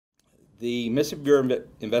The Mississippi Bureau of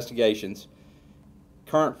Investigation's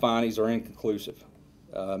current findings are inconclusive,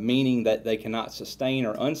 meaning that they cannot sustain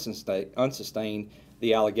or unsustain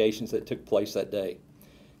the allegations that took place that day.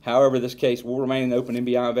 However, this case will remain an open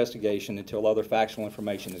NBI investigation until other factual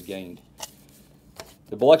information is gained.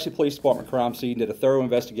 The Biloxi Police Department crime scene did a thorough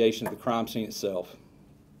investigation of the crime scene itself.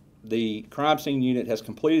 The crime scene unit has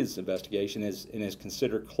completed its investigation and is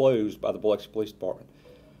considered closed by the Biloxi Police Department.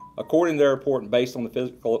 According to their report and based on the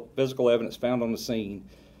physical evidence found on the scene,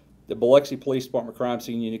 the Biloxi Police Department crime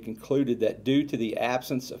scene unit concluded that due to the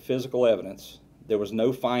absence of physical evidence, there was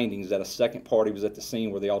no findings that a second party was at the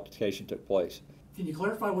scene where the altercation took place. Can you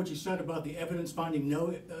clarify what you said about the evidence finding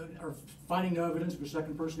no evidence of a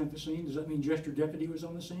second person at the scene? Does that mean just your deputy was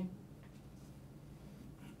on the scene?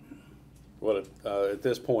 Well, at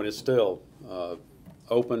this point, it's still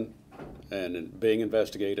open and being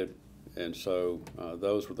investigated, and so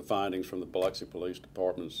those were the findings from the Biloxi Police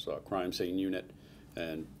Department's crime scene unit,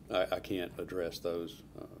 and I can't address those.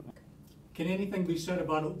 Can anything be said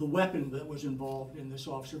about the weapon that was involved in this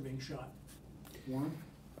officer being shot? Warren?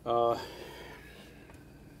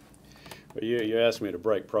 Well, you asked me to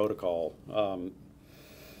break protocol. The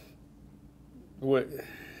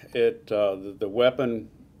weapon,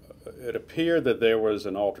 it appeared that there was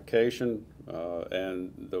an altercation,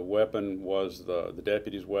 and the weapon was the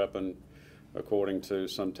deputy's weapon, according to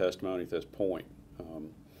some testimony at this point.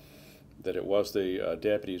 That it was the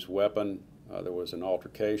deputy's weapon. There was an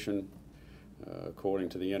altercation, according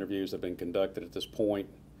to the interviews that have been conducted at this point,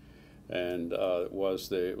 and it was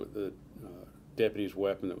the deputy's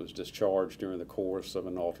weapon that was discharged during the course of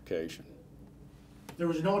an altercation. There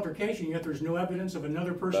was an altercation, yet there's no evidence of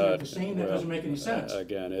another person at the scene? That doesn't make any sense.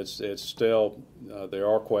 Again, it's still, there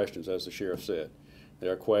are questions, as the sheriff said.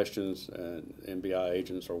 There are questions, and NBI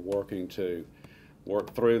agents are working to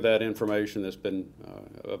work through that information that's been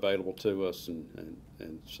available to us, and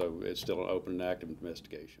so it's still an open and active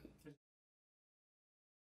investigation.